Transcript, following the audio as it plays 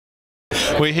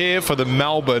We're here for the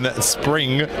Melbourne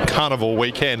Spring Carnival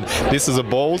weekend. This is a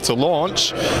ball to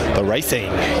launch the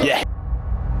racing. Yeah.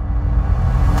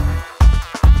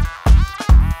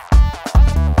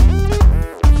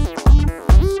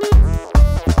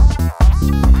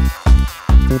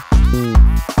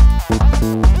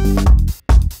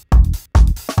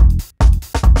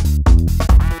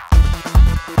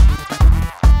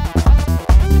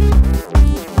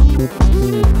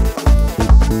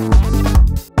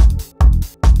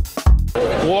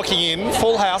 Walking in,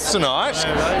 full house tonight.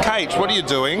 Kate, what are you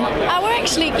doing? We're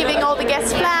actually giving all the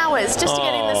guests flowers just to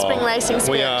get in the spring racing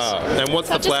spirit. We are. And what's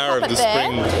the flower of the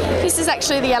spring? This is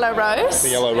actually the yellow rose. The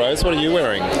yellow rose. What are you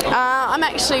wearing? I'm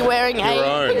actually wearing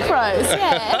a pink rose.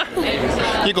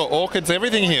 Yeah. You got orchids,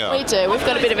 everything here. We do. We've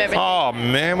got a bit of everything. Oh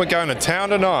man, we're going to town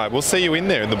tonight. We'll see you in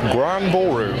there in the Grand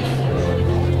Ballroom.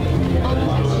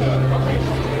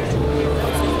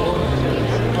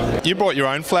 You brought your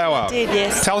own flower. I did,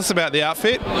 yes. Tell us about the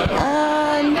outfit.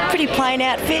 Pretty plain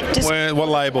outfit. Just What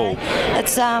label?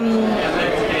 It's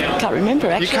can't remember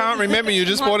actually. You can't remember. You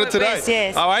just bought it today.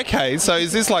 Yes. Oh, okay. So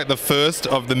is this like the first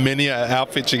of the many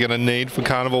outfits you're going to need for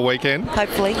Carnival weekend?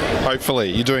 Hopefully. Hopefully.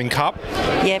 You're doing Cup?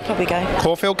 Yeah, probably go.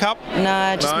 Caulfield Cup?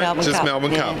 No, just Melbourne Cup. Just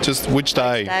Melbourne Cup. Just which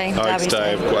day? Derby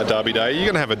day. Derby day. You're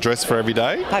going to have a dress for every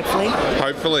day? Hopefully.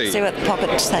 Hopefully. See what the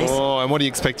pocket says. Oh, and what are you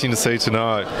expecting to see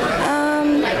tonight?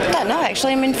 Don't know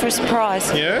actually. I'm in for a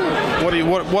surprise. Yeah.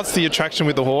 What's the attraction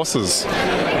with the horses?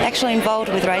 Actually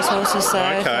involved with race horses. So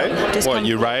okay. What,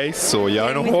 you race or you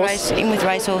own a horse? In with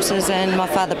race horses, and my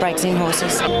father breaks in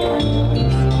horses.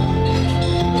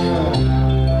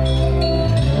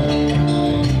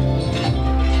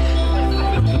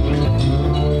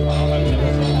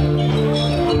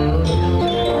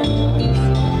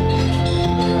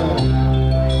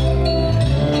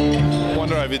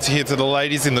 Over here to the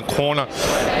ladies in the corner.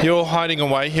 You're all hiding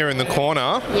away here in the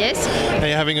corner. Yes. Are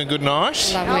you having a good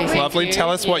night? Lovely. Lovely. Tell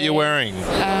us what you're wearing.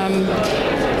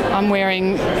 I'm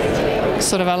wearing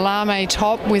sort of a lame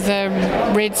top with a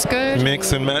red skirt.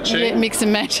 Mix and matching? Yeah, mix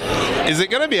and match. Is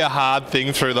it going to be a hard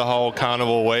thing through the whole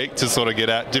carnival week to sort of get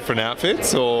out different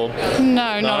outfits, or?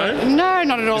 No, not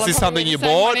at all. Is this something you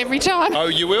bought? Every time. Oh,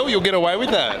 you will? You'll get away with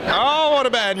that? Oh, what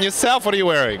about yourself? What are you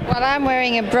wearing? Well, I'm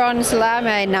wearing a bronze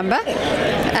lame number,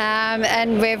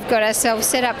 and we've got ourselves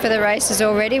set up for the races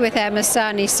already with our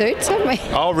Masani suits, haven't we?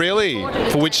 Oh, really?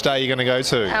 For which day are you going to go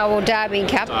to? Oh, well, Derby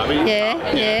Cup. Yeah.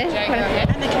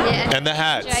 And the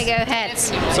hats. Jago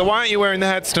hats. So why aren't you wearing the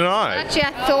hats tonight? Actually,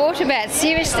 I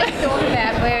seriously thought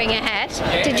about wearing a hat.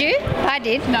 Did you? I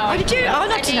did. No. Oh, did you? Oh,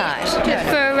 not tonight.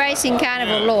 For a racing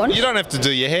carnival launch. You don't have to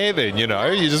do your hair then, you know.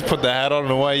 You just put the hat on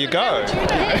and away you go.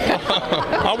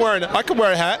 I could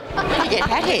wear a hat. You get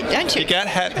hat head, don't you? You get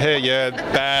hat hair, yeah.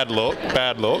 Bad look.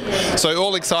 So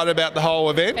all excited about the whole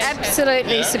event?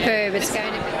 Absolutely superb. It's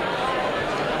going to be.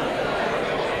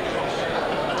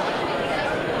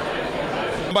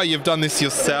 But you've done this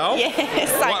yourself?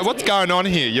 Yes. What's going on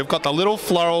here? You've got the little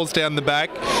florals down the back.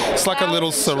 It's like a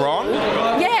little sarong.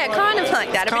 Yeah, kind of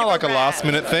like that. Kind of like a last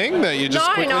minute thing that you just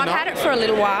quickly I've had it for a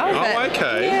little while. Oh,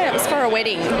 okay. Yeah, it was for a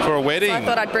wedding. For a wedding. So I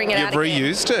thought I'd bring it out You've again.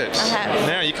 reused it. I have.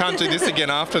 Now you can't do this again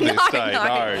after this day.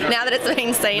 No. Now that it's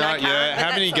been seen, I can't. Yeah. But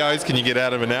How many goes can you get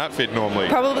out of an outfit normally?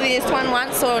 Probably this one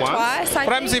once or twice. What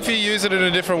happens if you use it in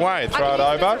a different way? Throw it use it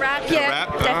over? as a wrap, yeah,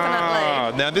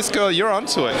 definitely. Now this girl, you're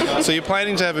onto it. So you're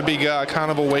planning to have a big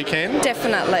carnival weekend?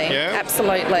 Definitely. Yeah?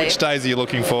 Absolutely. Which days are you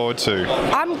looking forward to?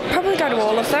 I'm probably going to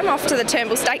all of them. Off to the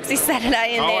Turnbull Stakes this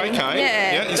Saturday and then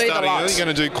Yeah, you're do the starting lot. early. You're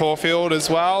going to do Caulfield as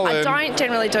well? I don't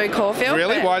generally do Caulfield.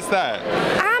 Really? but- Why is that?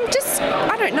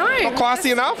 I don't know. Not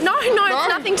classy enough? No, it's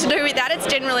nothing to do with that. It's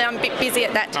generally I'm a bit busy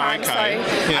at that time, so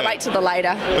I wait till the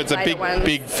later. But it's a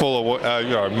big full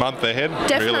of month ahead.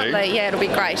 Definitely, really. yeah, it'll be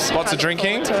great. Lots of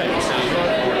drinking?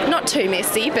 Not too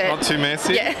messy, but not too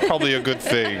messy. Yeah. Probably a good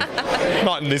thing.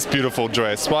 Not in this beautiful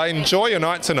dress. Well, enjoy your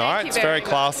night tonight. It's very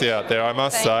classy out there, I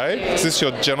must say. Is this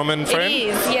your gentleman friend? It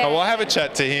is. Yeah. Oh, well, have a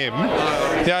chat to him.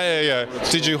 Yeah.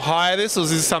 Did you hire this, or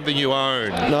is this something you own?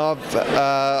 No, I've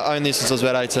owned this since I was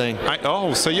about 18.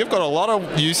 Oh, so you've got a lot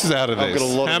of uses out of this. I've got a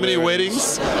lot. How many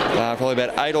weddings? Probably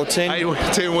about 8 or 10.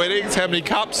 10 weddings. How many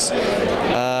cups?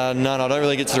 None. I don't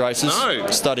really get to the races. No.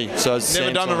 Study. So it's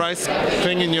Never done a race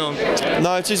thing in your...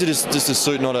 No, it's usually just a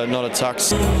suit, not a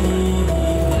tux.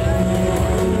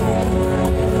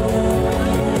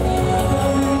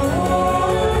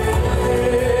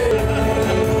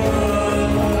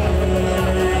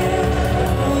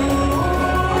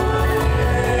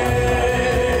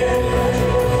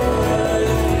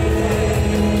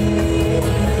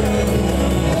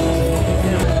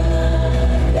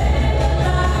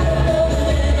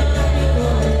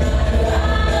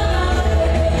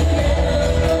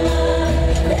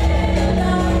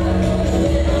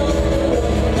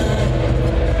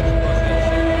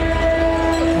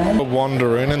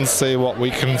 see what we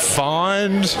can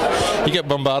find. You get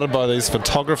bombarded by these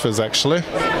photographers actually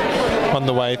on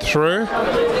the way through.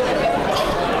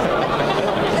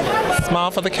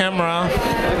 Smile for the camera.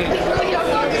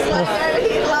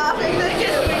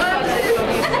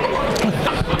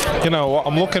 You know what?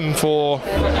 I'm looking for.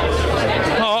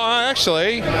 Oh,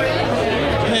 actually.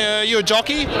 Yeah, you a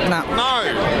jockey? No. No.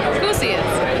 Of course he is.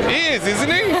 He is, isn't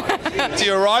he? Do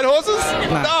you ride horses?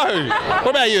 No.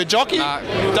 What about you, a jockey? No.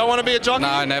 Don't want to be a jockey?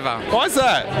 No, never. Why's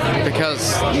that?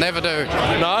 Because never do.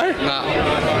 No?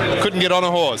 No. Couldn't get on a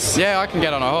horse? Yeah, I can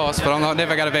get on a horse, but I'm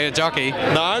never going to be a jockey.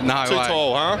 No? No Too way.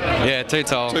 tall, huh? Yeah, too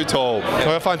tall. Too tall. So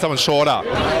we'll find someone shorter.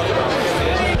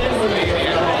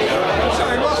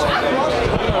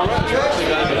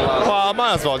 Well, I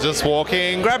might as well just walk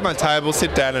in, grab my table,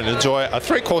 sit down and enjoy a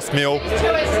 3-course meal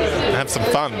and have some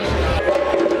fun.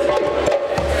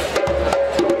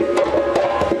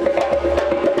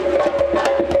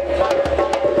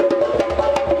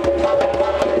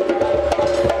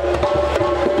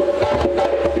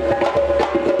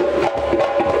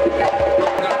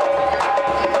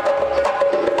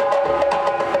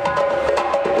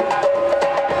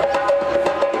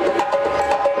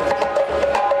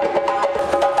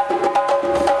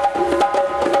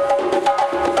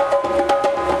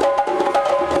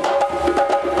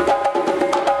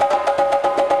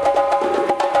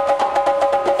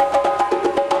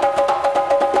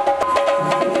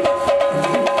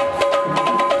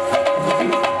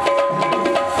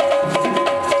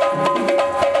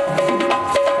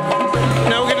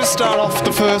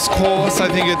 First course, I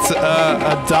think it's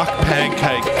a duck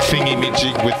pancake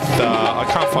thingy-majig with, I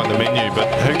can't find the menu, but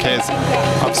who cares?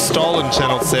 I've stolen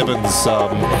Channel 7's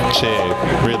chair,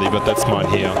 really, but that's mine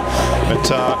here. But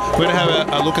we're going to have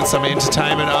a look at some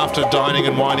entertainment after dining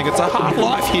and wining. It's a hard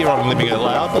life here on Living It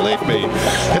Loud, believe me.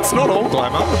 It's not all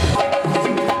glamour.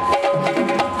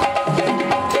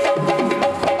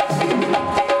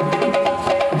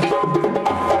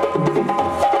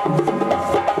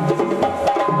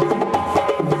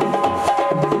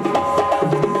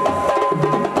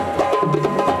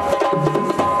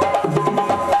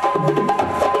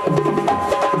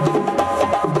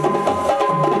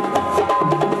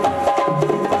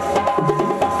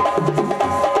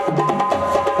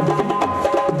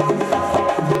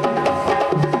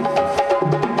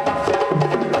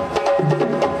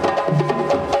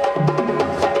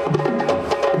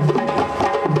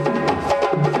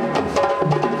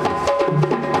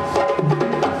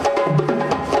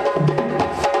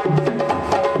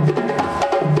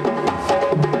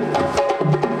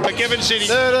 City.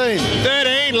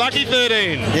 13, lucky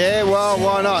 13. Yeah, well,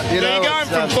 why not? You're going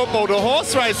from football to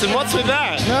horse racing. What's with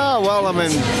that? No, well, I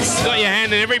mean... You've got your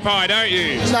hand in every pie, don't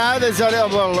you? No, there's only,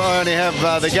 well, I only have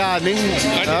the gardening.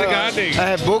 Only the gardening? I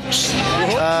have books.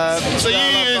 So you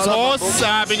use horse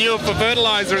manure for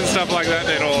fertiliser and stuff like that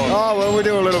then, or...? Oh, well, we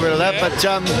do a little bit of that, but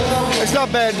it's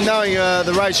not bad knowing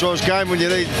the racehorse game when you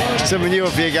need some manure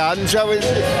for your garden. So,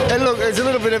 and look, there's a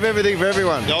little bit of everything for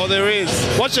everyone. Oh, there is.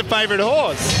 What's your favourite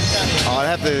horse? Oh,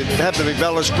 I'd have to be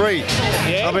Bella Spree.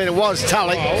 Yeah. I mean, it was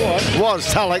Tulloch.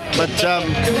 But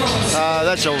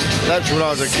that's when I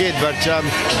was a kid. But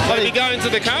are you going to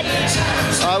the Cup?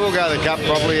 I will go to the Cup,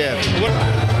 probably. Yeah.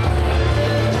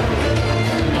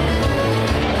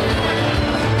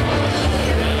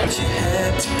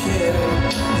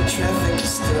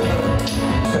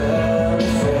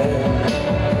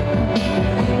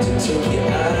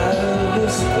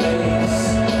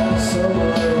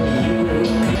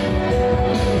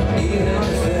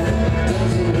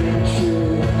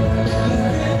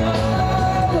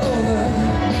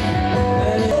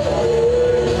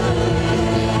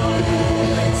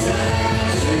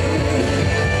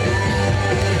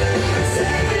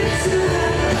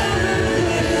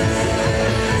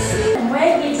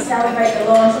 Celebrate the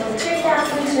launch of the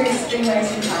 2002 Spring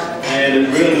Racing Carnival. And it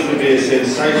really should be a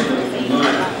sensational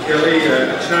night, Kelly.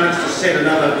 A chance to set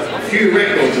another few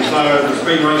records as far as the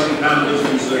Spring Racing Carnival is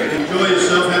concerned. Enjoy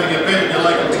yourself having a bet at your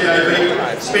local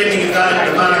TAB, spending a day at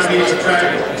the market, the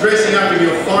track, dressing up in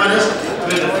your finest,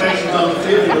 but the fashions on the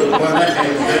field, you'll won that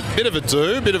hand. Bit of a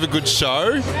do, bit of a good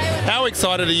show. How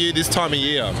excited are you this time of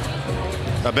year?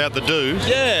 About the do?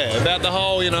 Yeah, about the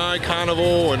whole,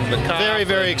 carnival and the car. Very,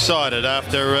 very excited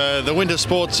after the winter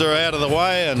sports are out of the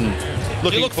way and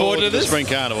looking forward to the spring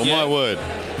carnival, my word.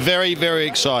 Very, very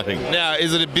exciting. Now,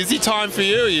 is it a busy time for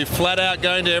you? Are you flat out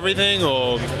going to everything,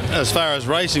 or...? As far as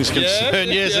racing's concerned,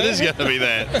 yes, it is going to be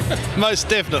that. Most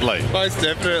definitely. Most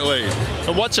definitely.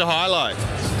 And what's your highlight?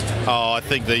 Oh, I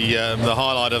think the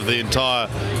highlight of the entire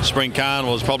Spring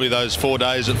Carnival was probably those 4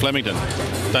 days at Flemington.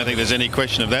 Don't think there's any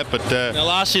question of that. But now,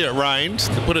 last year it rained.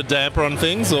 To put a damper on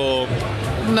things, or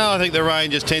no, I think the rain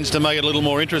just tends to make it a little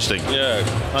more interesting. Yeah,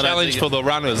 challenge for the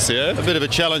runners. Yeah, a bit of a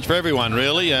challenge for everyone,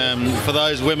 really. For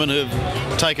those women who've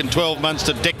taken 12 months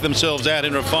to deck themselves out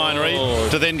in refinery,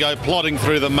 to then go plodding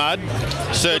through the mud,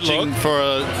 searching for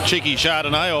a cheeky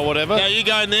Chardonnay or whatever. Now, are you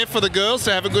going there for the girls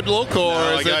to have a good look, or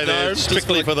no, is I go there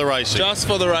strictly for the racing? Just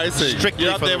for the racing. Strictly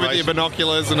You're up for there the with racing. your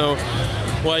binoculars and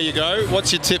away you go.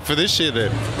 What's your tip for this year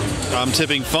then? I'm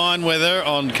tipping fine weather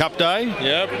on Cup Day.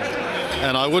 Yep.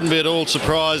 And I wouldn't be at all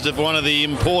surprised if one of the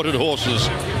imported horses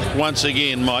once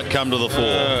again might come to the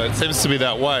fore. It seems to be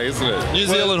that way, isn't it? New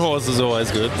Zealand horse is always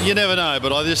good. You never know,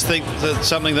 but I just think that's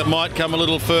something that might come a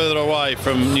little further away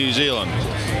from New Zealand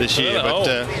this year.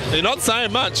 But you're not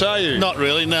saying much, are you? Not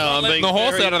really, no. I'm being the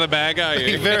horse out of the bag, are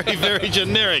you? Very, very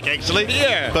generic, actually.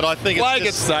 Yeah. But I think Flag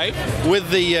it's safe. With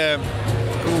the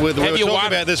we were talking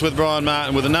about this with Brian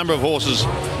Martin, with a number of horses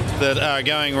that are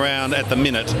going around at the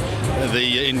minute.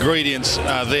 The ingredients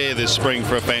are there this spring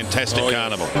for a fantastic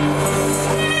carnival.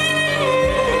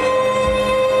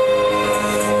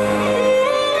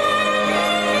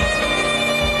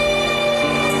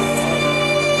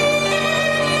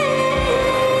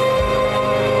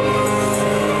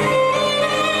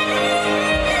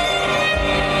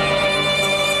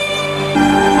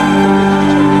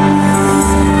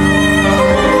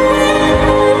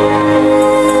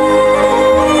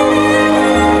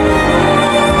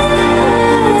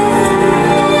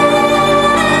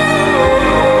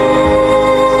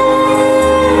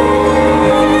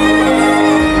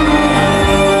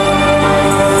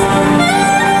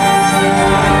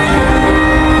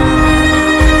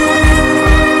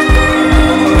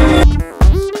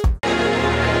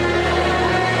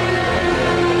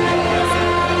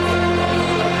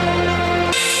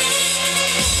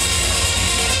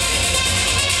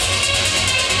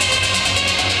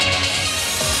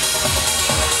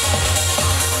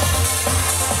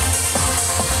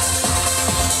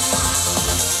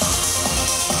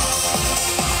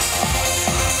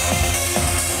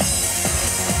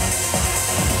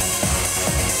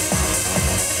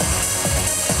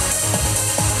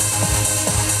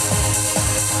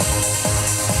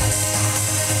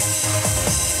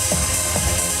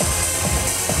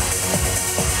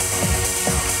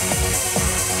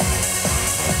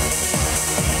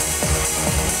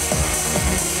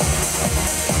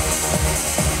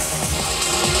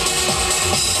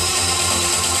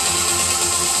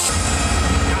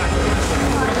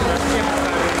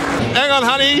 Hang on,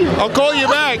 honey. I'll call you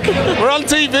back. We're on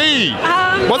TV.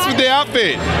 What's with the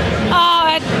outfit?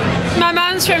 My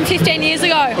mum's from 15 years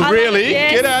ago. Really?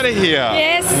 Yes. Get out of here.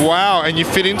 Yes. Wow, and you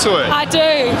fit into it. I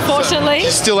do, fortunately.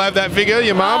 You still have that figure,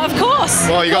 your mum? Of course.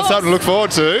 Well, you got something to look forward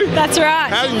to. That's right.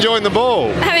 How's you enjoying the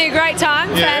ball? Having a great time.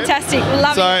 Yeah. Fantastic.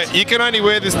 Love it. So you can only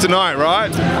wear this tonight,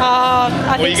 right?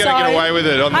 I think you're going to get away with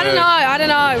it. I don't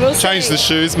know. We'll change see. the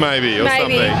shoes maybe or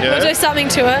something. Yeah? We'll do something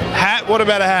to it. Hat? What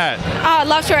about a hat? Oh, I'd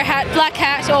love to wear a hat. Black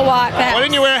hat or white perhaps. Why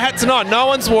didn't you wear a hat tonight? No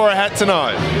one's wore a hat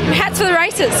tonight. Hats for the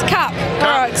races. Cup.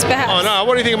 Frocks, perhaps. Oh no,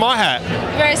 what do you think of my hat?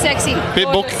 Very sexy. Bit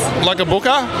like a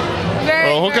booker?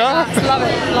 Very, or a hooker? very nice. Love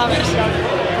it. Love it.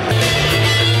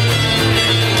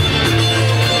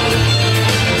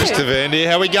 Krista Vendy,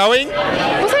 how are we going?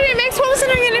 Was I in MX? What was I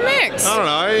doing in MX? I don't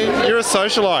know. You're a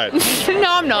socialite.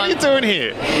 No, I'm not. What are you doing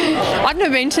here? I've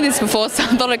never been to this before, so I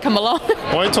thought I'd come along.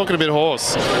 Why are you talking a bit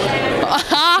horse?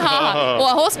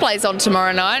 Well, Horseplay's on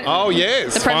tomorrow night. Oh,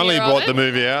 yes. Finally brought the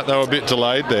movie out. They were a bit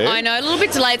delayed there. I know, a little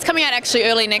bit delayed. It's coming out actually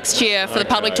early next year for the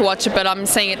public to watch it, but I'm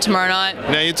seeing it tomorrow night.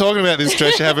 Now, you're talking about this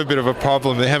dress. You have a bit of a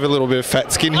problem. They have a little bit of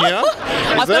fat skin here.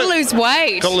 I've got to lose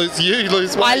weight. You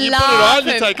lose weight. I you love put it on,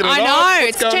 it. you're taking it I off. know.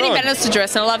 What's It's Jenny going on? Bannister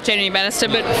dress, and I love Jenny Bannister,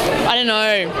 but I don't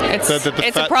know. It's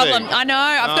a problem. Thing. I know.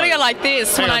 I've got to go like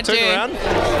this when I do.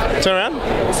 Turn around.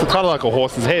 It's kind of like a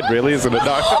horse's head, really, isn't it?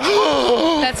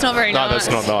 No. That's not very No, nice.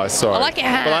 that's not nice. Sorry. I like your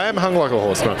hat. But I am hung like a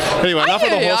horse. No. Anyway, enough of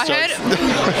the horse I jokes.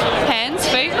 heard hands,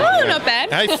 feet. Oh, not bad.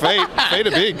 Hey, feet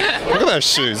are big. Look at those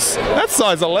shoes. That's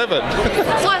size 11.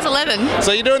 Size 11.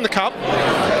 So you're doing the cup?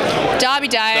 Derby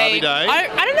Day. Derby Day.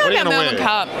 I don't know What are you about gonna Melbourne wear?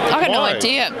 Cup. I got no Why?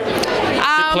 idea.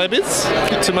 Plebs?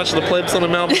 Get too much of the plebs on a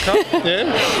Melbourne Cup? Yeah?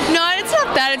 No, it's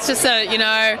not that. It's just that,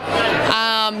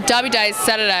 Derby Day is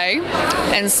Saturday,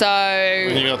 and so...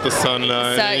 And you got the sun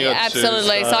now. So yeah,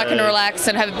 absolutely, so I can relax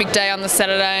and have a big day on the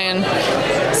Saturday, and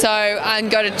so I can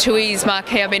go to Tui's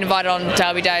marquee. I've been invited on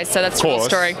Derby Day, so that's a cool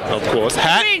story. Of course.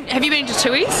 Hat? Have you been to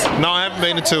Tui's? No, I haven't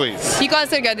been to Tui's. You guys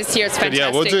gotta go this year. It's fantastic.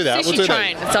 Yeah, we'll do that. Sushi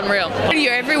train. It's unreal.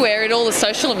 You're everywhere at all the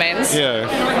social events.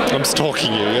 Yeah. I'm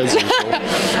stalking you, as usual.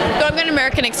 But I'm going to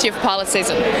America next year for pilot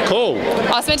season. Cool.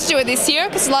 I was meant to do it this year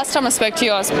because last time I spoke to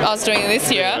you, I was doing it this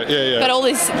year. Yeah. But all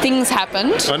these things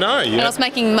happened. I know. Yeah. And I was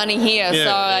making money here,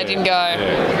 so I didn't go.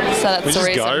 Yeah. So that's the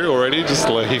reason. Just go already. Just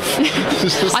leave.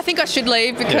 I think I should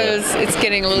leave because it's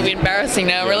getting a little bit embarrassing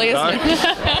now, really, isn't it?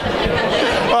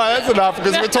 All right, that's enough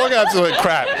because we're talking absolute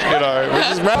crap. You know, we're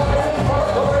just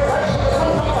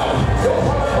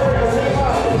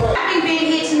Having been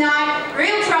here tonight,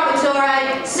 real trouble,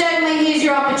 Toro. Certainly, here's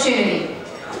your opportunity.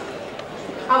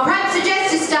 I'll perhaps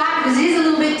suggest to start, because it is a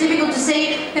little bit difficult to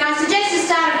see, can I suggest a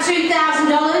start of $2,000?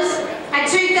 At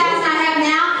 $2,000 I have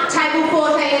now, table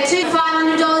 14 at $500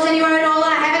 anywhere at all,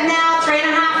 I have it now, 3.5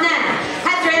 now.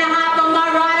 At 3.5 on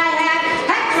my right I have,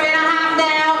 at 3.5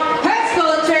 now, Hertz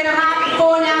call at 3.5,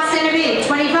 4 now, centre bid,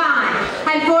 25.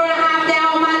 And 4.5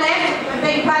 now on my left, I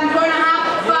beg your pardon,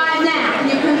 4.5, 5 now.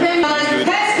 Can you confirm?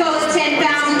 Hertz call at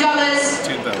 $10,000.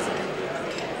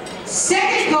 10,000.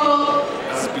 Second call.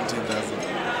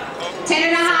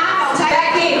 10.5, I'll take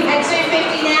back in at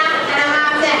 250 now and a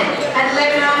half then. At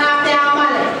 11.5 now on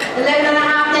my left.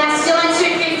 11.5 now, still at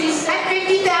 250. At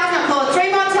 50,000, I'll call it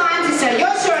 3 more times, so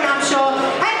you're sure and I'm sure.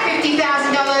 At $50,000,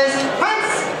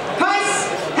 Hoist,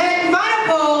 Hurt, final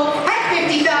call. At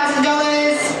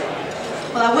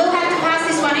 $50,000. Well, I will have to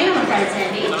pass this one in, I'm afraid,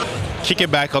 Sandy. kick it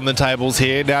back on the tables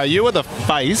here. Now, you were the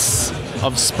face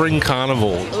of Spring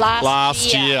Carnival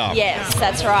last year. Yes,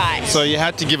 that's right. So you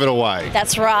had to give it away.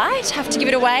 That's right. Have to give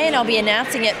it away, and I'll be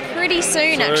announcing it pretty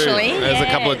soon, actually. There's a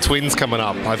couple of twins coming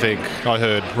up, I think. I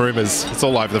heard rumours. It's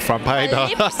all over the front page.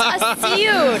 Lips are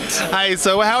sealed. Hey,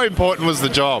 so how important was the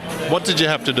job? What did you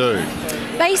have to do?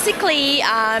 Basically,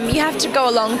 you have to go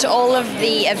along to all of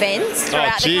the events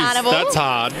throughout the carnival. That's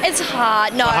hard. It's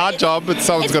hard. No, it's a hard job, but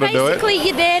someone's got to do it. Basically,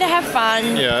 you're there to have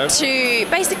fun, to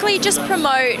basically just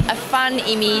promote a fun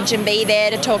image and be there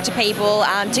to talk to people,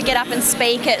 to get up and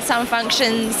speak at some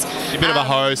functions. You're a bit of a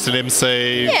host, an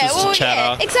MC, just a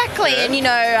chatter. Yeah, exactly. And, you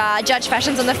know, judge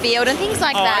fashions on the field and things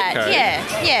like that. Okay.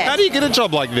 Yeah. How do you get a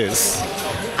job like this?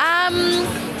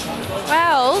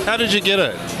 Well, how did you get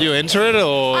it? You enter it,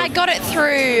 or? I got it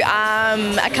through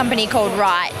a company called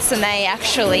Rights, and they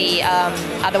actually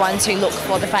are the ones who look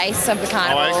for the face of the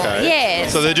carnival. Oh, okay. Yeah.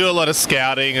 So they do a lot of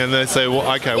scouting, and they say, well,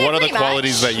 okay, what are the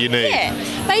qualities that you need? Yeah,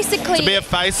 basically. To be a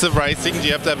face of racing, do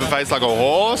you have to have a face like a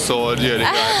horse, or do you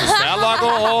have to sound like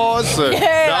a horse? No,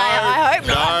 I hope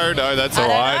not. No, that's all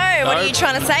right. No, what are you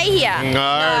trying to say here?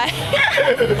 No.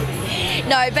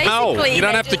 No, basically... No, you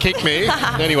don't have to kick me.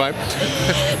 Anyway.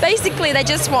 Basically, they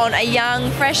just want a young,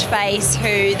 fresh face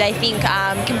who they think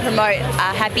can promote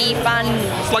a happy, fun...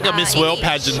 It's like a Miss World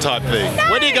pageant type thing.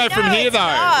 No, Where do you go from here, though?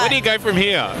 not. Where do you go from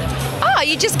here? Oh,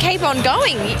 you just keep on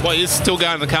going. Well, you're still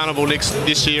going to the carnival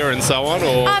this year and so on,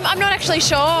 or...? I'm not actually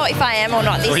sure if I am or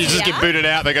not this year. Or you just get booted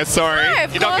out, they go, sorry, no,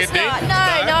 of you're not course getting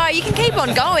not. in? No, you can keep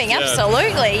on going,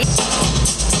 absolutely.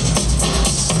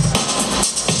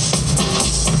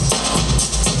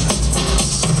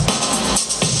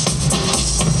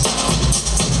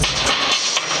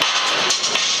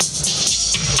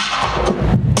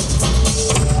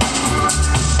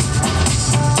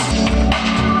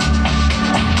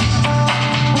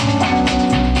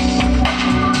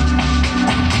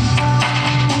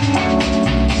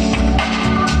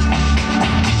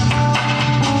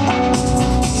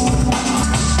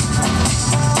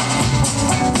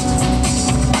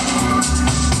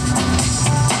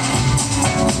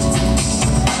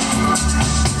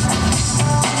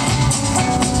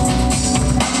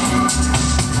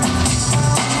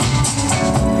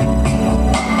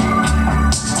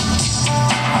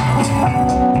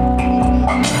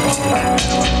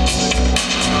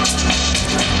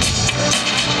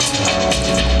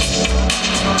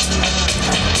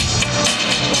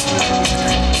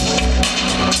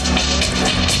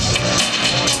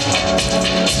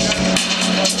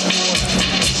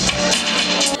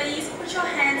 Please put your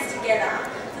hands together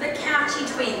for the Cauchi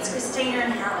twins, Christina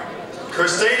and Helen.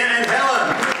 Christina and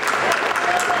Helen.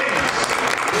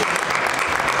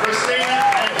 Christina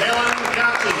and Helen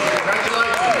Cauchi.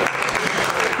 Congratulations.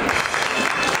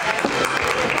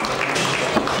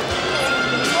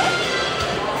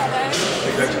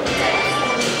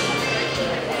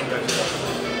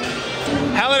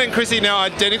 Helen and Chrissy now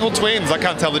identical twins. I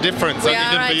can't tell the difference. We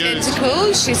are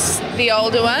identical. She's the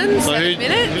older one. So 7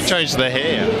 minutes. who changed the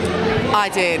hair? I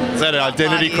did. Is that an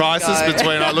identity 5 years crisis ago.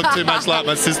 between I look too much like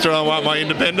my sister and I want my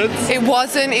independence? It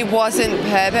wasn't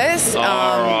purpose.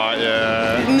 Right,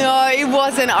 yeah. No, it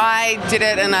wasn't. I did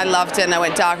it and I loved it, and I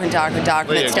went darker and darker and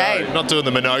darker, There and it you stayed. go. Not doing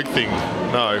the Minogue thing.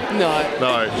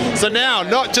 No. So now,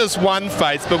 not just one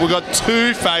face, but we've got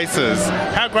two faces.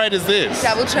 How great is this?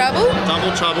 Double trouble.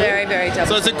 Double trouble. Very, very double.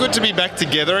 So is it good to be back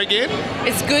together again?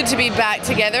 It's good to be back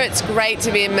together. It's great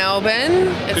to be in Melbourne.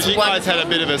 Because you guys had a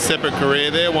bit of a separate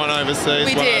career there, one overseas,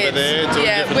 We one did. over there, doing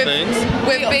different things.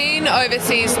 We've been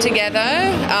overseas together,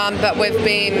 but we've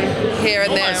been here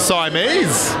and there. Almost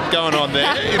Siamese going on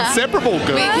there. Inseparable,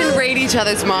 girls. We can read each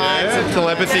other's minds. Yeah,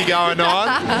 telepathy going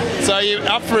on. So you're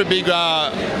up for a big,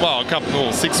 a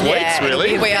couple, 6 weeks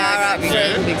really. We are up for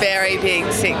a very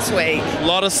big 6 week. A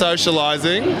lot of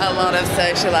socialising. A lot of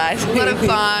socialising. A lot of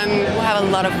fun. We'll have a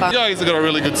lot of fun. You guys have got a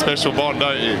really good special bond,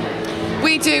 don't you?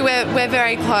 We do. We're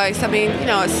very close. I mean,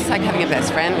 it's like having a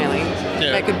best friend, really.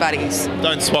 Yeah. We're good buddies.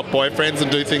 Don't swap boyfriends and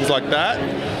do things like that.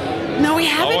 No, we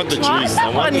haven't I want the tried juice.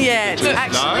 that one yet.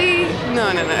 Actually,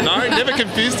 no. No, never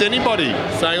confused anybody.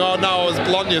 Saying, oh no, I was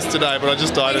blonde yesterday, but I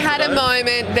just dyed it We had today. a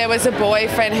moment, there was a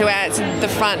boyfriend who answered the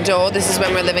front door. This is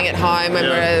when we're living at home, when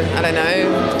we're, I don't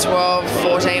know, 12,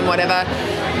 14, whatever.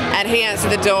 And he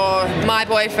answered the door. My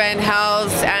boyfriend,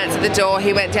 Hal's, answered the door.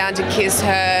 He went down to kiss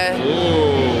her.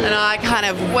 Ooh. And I kind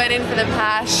of went in for the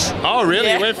pash. Oh, really?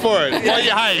 Yeah. You went for it? Well,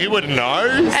 hey, he wouldn't know.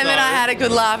 And then I had a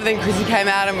good laugh, and then Chrissy came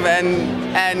out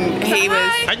and he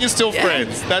was... And you're still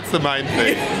friends. That's the main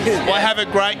thing. Well, have a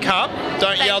great cup.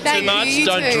 Don't yell too thank much. you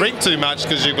Don't too. drink too much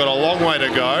because you've got a long way to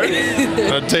go.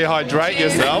 Don't dehydrate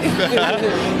yourself.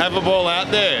 Have a ball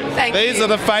out there. These are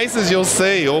the faces you'll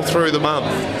see all through the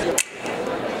month.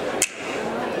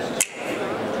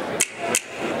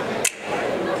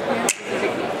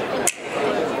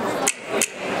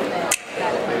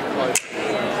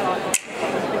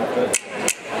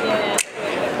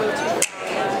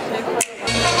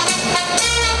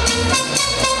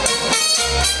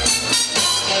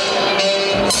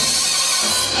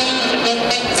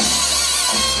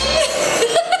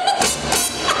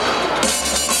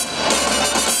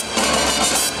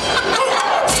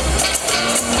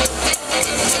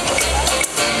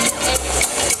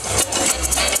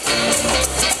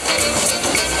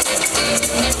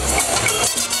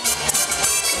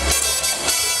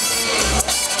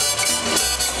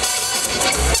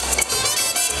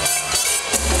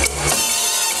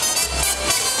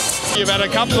 You've had a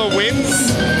couple of wins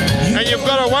and you've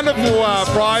got a wonderful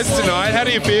prize tonight. How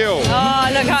do you feel? Oh,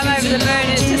 look, I'm over the moon.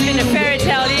 It's just been a fairy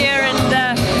tale year and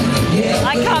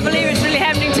I can't believe it's really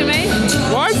happening to me.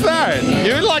 Why is that?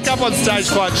 You're like up on stage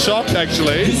quite shocked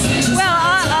actually. Well,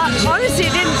 I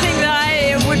honestly didn't think that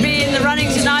I would be in the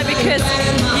running tonight because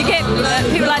you get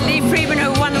people like Lee Freeman who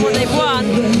won what they've won,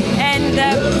 and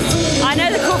I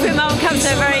know the Caulfield Melbourne Cups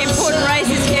are very important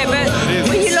races here, but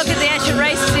when you look at the actual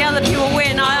races the other people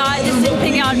win, I just didn't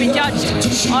think I'd be judged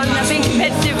on being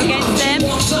competitive against them.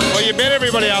 Well, you beat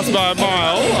everybody else by a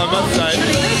mile, I must say.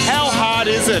 How hard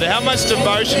is it? How much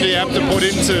devotion do you have to put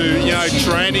into,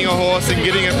 training a horse and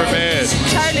getting it prepared?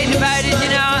 Totally devoted,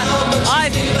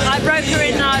 I broke her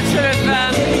in and I've sort of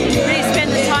really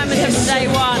spent the time with her from day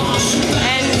one.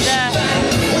 And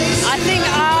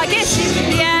I guess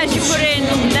the hours you put in,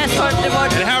 that's what...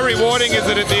 And how rewarding is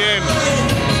it at the end?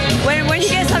 When you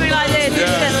get something like this,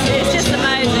 it's just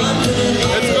amazing.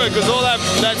 It's good, because all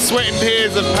that sweat and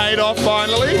tears have paid off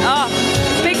finally. Oh,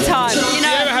 big time. Do you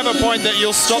ever have a point that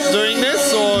you'll stop doing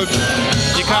this, or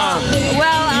you can't?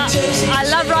 Well, I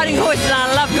love riding horses and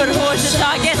I love good horses, so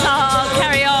I guess I'll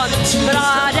carry on. But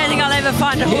I don't think I'll ever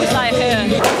find a horse like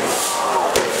her.